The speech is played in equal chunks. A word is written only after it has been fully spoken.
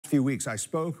few weeks, I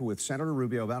spoke with Senator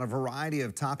Rubio about a variety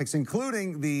of topics,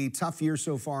 including the tough year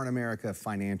so far in America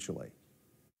financially.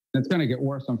 It's going to get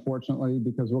worse, unfortunately,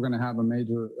 because we're going to have a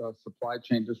major supply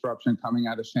chain disruption coming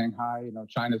out of Shanghai. You know,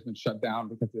 China's been shut down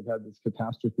because they've had this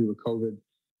catastrophe with COVID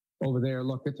over there.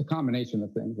 Look, it's a combination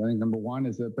of things. I think number one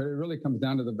is that, but it really comes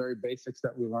down to the very basics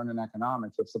that we learn in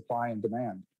economics of supply and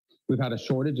demand. We've had a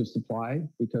shortage of supply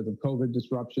because of COVID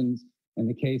disruptions. In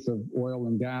the case of oil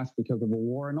and gas, because of a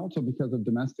war, and also because of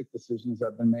domestic decisions that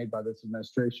have been made by this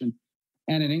administration,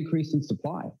 and an increase in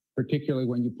supply, particularly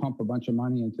when you pump a bunch of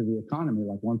money into the economy,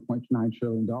 like $1.9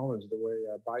 trillion, the way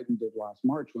Biden did last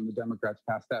March when the Democrats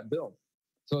passed that bill.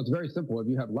 So it's very simple. If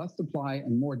you have less supply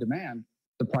and more demand,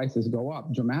 the prices go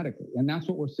up dramatically. And that's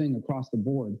what we're seeing across the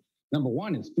board. Number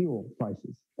one is fuel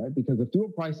prices, right? Because if fuel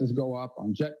prices go up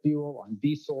on jet fuel, on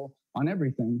diesel, on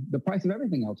everything, the price of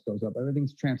everything else goes up.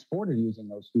 Everything's transported using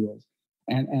those fuels.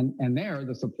 And there,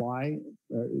 the supply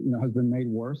has been made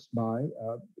worse by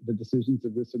the decisions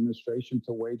of this administration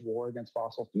to wage war against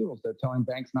fossil fuels. They're telling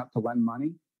banks not to lend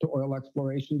money to oil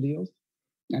exploration deals.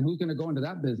 And who's going to go into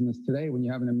that business today when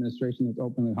you have an administration that's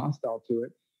openly hostile to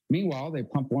it? Meanwhile, they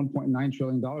pumped $1.9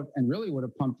 trillion and really would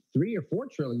have pumped $3 or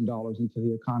 $4 trillion into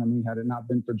the economy had it not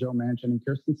been for Joe Manchin and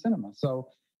Kirsten Sinema. So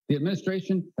the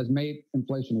administration has made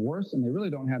inflation worse, and they really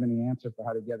don't have any answer for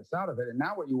how to get us out of it. And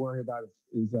now what you worry about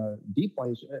is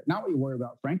deflation. Now what you worry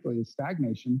about, frankly, is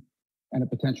stagnation and a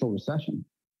potential recession.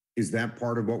 Is that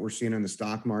part of what we're seeing in the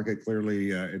stock market?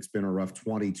 Clearly, it's been a rough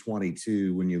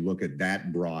 2022 when you look at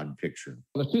that broad picture.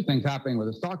 Well, there's two things happening with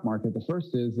the stock market. The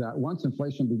first is that once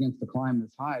inflation begins to climb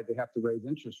this high, they have to raise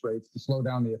interest rates to slow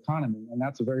down the economy. And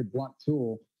that's a very blunt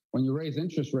tool. When you raise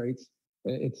interest rates,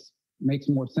 it makes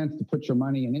more sense to put your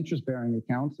money in interest-bearing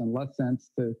accounts and less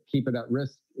sense to keep it at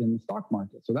risk in the stock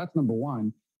market. So that's number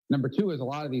one. Number two is a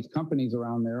lot of these companies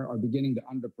around there are beginning to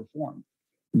underperform.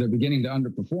 They're beginning to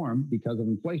underperform because of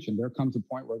inflation. There comes a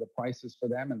point where the prices for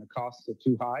them and the costs are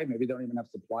too high. Maybe they don't even have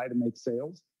supply to make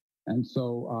sales. And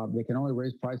so they can only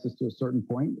raise prices to a certain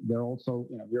point. They're also,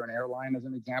 if you're an airline, as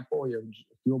an example, your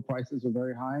fuel prices are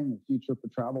very high and the future for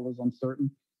travel is uncertain.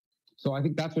 So I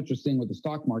think that's what you're seeing with the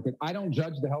stock market. I don't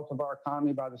judge the health of our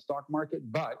economy by the stock market,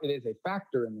 but it is a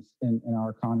factor in our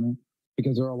economy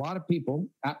because there are a lot of people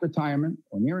at retirement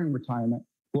or nearing retirement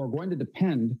who are going to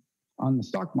depend on the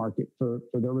stock market for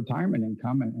their retirement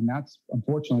income. And that's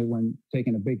unfortunately when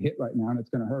taking a big hit right now, and it's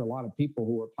going to hurt a lot of people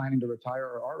who are planning to retire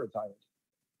or are retired.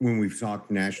 When we've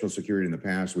talked national security in the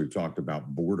past, we've talked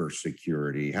about border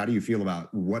security. How do you feel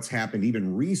about what's happened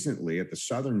even recently at the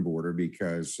southern border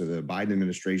because the Biden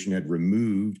administration had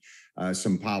removed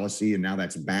some policy and now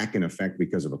that's back in effect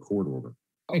because of a court order?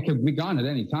 It could be gone at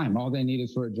any time. All they need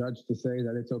is for a judge to say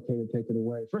that it's okay to take it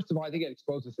away. First of all, I think it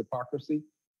exposes hypocrisy.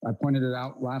 I pointed it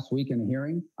out last week in a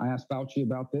hearing. I asked Fauci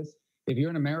about this. If you're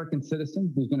an American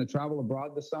citizen who's going to travel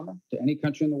abroad this summer to any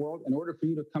country in the world, in order for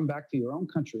you to come back to your own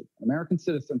country, an American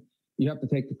citizen, you have to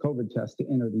take the COVID test to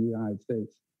enter the United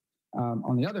States.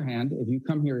 On the other hand, if you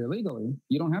come here illegally,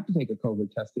 you don't have to take a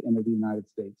COVID test to enter the United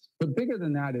States. But bigger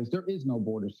than that is there is no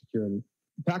border security.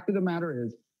 The fact of the matter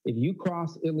is, if you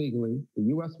cross illegally the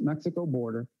U.S.-Mexico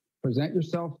border, present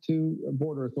yourself to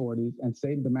border authorities and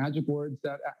say the magic words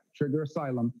that trigger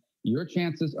asylum, your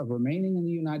chances of remaining in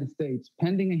the United States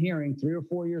pending a hearing 3 or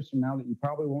 4 years from now that you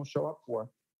probably won't show up for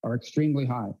are extremely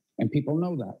high. And people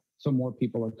know that. So more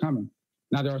people are coming.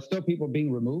 Now, there are still people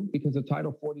being removed because of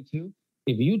Title 42.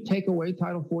 If you take away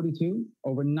Title 42,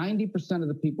 over 90% of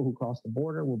the people who cross the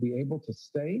border will be able to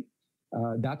stay.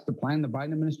 That's the plan the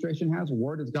Biden administration has.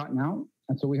 Word has gotten out.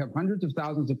 And so we have hundreds of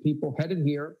thousands of people headed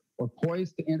here or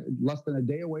poised to enter less than a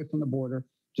day away from the border,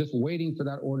 just waiting for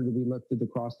that order to be lifted to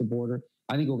cross the border.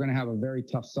 I think we're going to have a very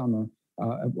tough summer.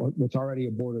 It's already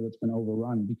a border that's been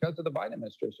overrun because of the Biden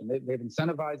administration. They've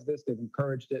incentivized this, they've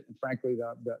encouraged it, and frankly,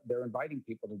 they're inviting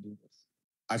people to do this.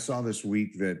 I saw this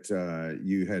week that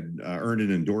you had earned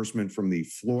an endorsement from the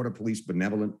Florida Police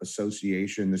Benevolent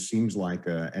Association. This seems like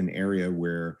an area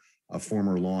where a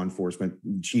former law enforcement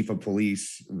chief of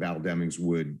police, Val Demings,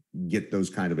 would get those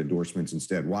kind of endorsements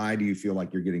instead. Why do you feel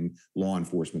like you're getting law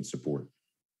enforcement support?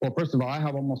 Well, first of all, I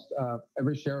have almost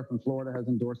every sheriff in Florida has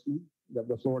endorsed me.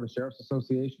 The Florida Sheriff's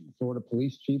Association, the Florida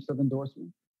Police Chiefs have endorsed me,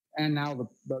 and now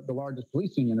the largest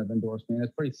police union have endorsed me. And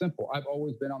it's pretty simple. I've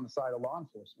always been on the side of law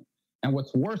enforcement. And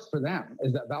what's worse for them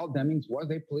is that Val Demings was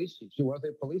a police chief. She was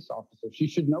a police officer. She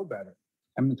should know better.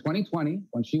 I mean, in 2020,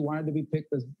 when she wanted to be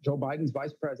picked as Joe Biden's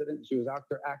vice president, she was out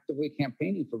there actively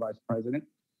campaigning for vice president.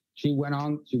 She wrote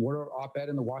an op-ed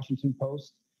in the Washington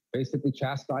Post, basically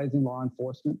chastising law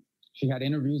enforcement. She had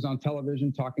interviews on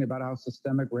television talking about how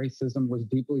systemic racism was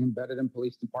deeply embedded in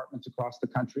police departments across the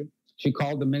country. She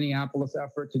called the Minneapolis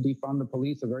effort to defund the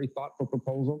police a very thoughtful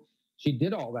proposal. She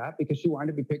did all that because she wanted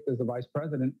to be picked as the vice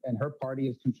president, and her party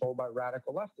is controlled by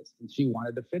radical leftists, and she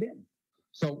wanted to fit in.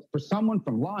 So for someone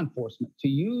from law enforcement to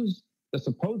use the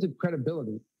supposed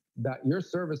credibility that your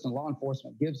service in law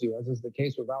enforcement gives you, as is the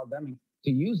case with Val Demings,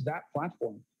 to use that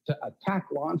platform to attack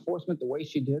law enforcement the way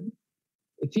she did,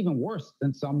 it's even worse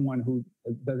than someone who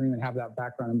doesn't even have that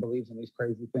background and believes in these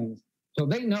crazy things. So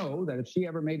they know that if she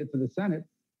ever made it to the Senate,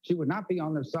 she would not be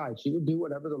on their side. She would do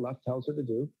whatever the left tells her to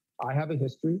do. I have a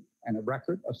history and a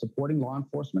record of supporting law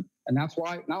enforcement. And that's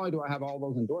why not only do I have all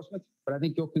those endorsements, but I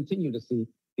think you'll continue to see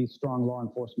these strong law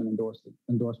enforcement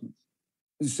endorsements.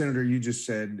 Senator, you just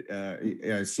said,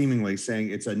 seemingly saying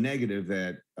it's a negative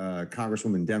that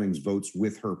Congresswoman Demings votes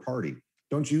with her party.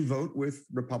 Don't you vote with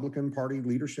Republican Party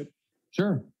leadership?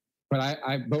 Sure. But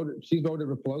I voted, she's voted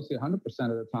with Pelosi 100% of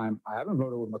the time. I haven't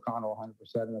voted with McConnell 100%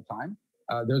 of the time.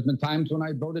 There's been times when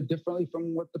I voted differently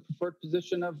from what the preferred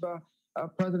position of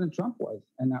President Trump was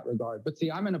in that regard. But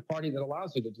see, I'm in a party that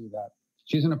allows you to do that.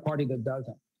 She's in a party that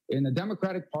doesn't. In the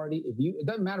Democratic Party, it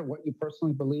doesn't matter what you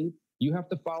personally believe, you have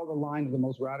to follow the line of the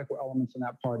most radical elements in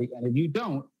that party. And if you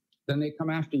don't, then they come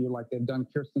after you like they've done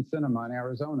Kirsten Sinema in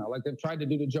Arizona, like they've tried to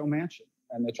do to Joe Manchin,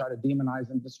 and they try to demonize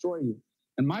and destroy you.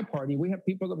 In my party, we have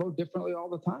people that vote differently all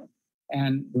the time.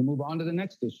 And we move on to the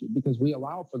next issue because we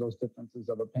allow for those differences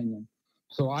of opinion.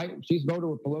 So she's voted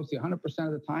with Pelosi 100%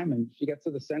 of the time, and she gets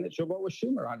to the Senate, she'll vote with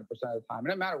Schumer 100% of the time. It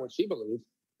doesn't matter what she believes.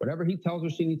 Whatever he tells her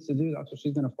she needs to do, that's what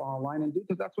she's going to fall in line and do,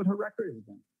 because that's what her record has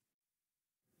been.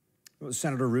 Well,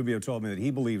 Senator Rubio told me that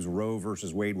he believes Roe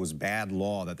versus Wade was bad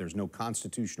law, that there's no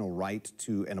constitutional right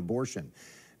to an abortion.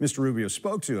 Mr. Rubio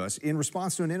spoke to us in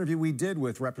response to an interview we did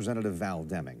with Representative Val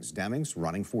Demings. Demings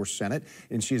running for Senate,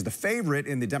 and she's the favorite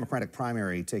in the Democratic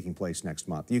primary taking place next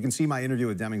month. You can see my interview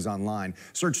with Demings online.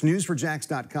 Search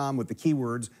News4Jax.com with the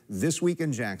keywords "This Week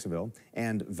in Jacksonville"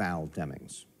 and Val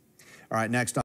Demings. All right, next on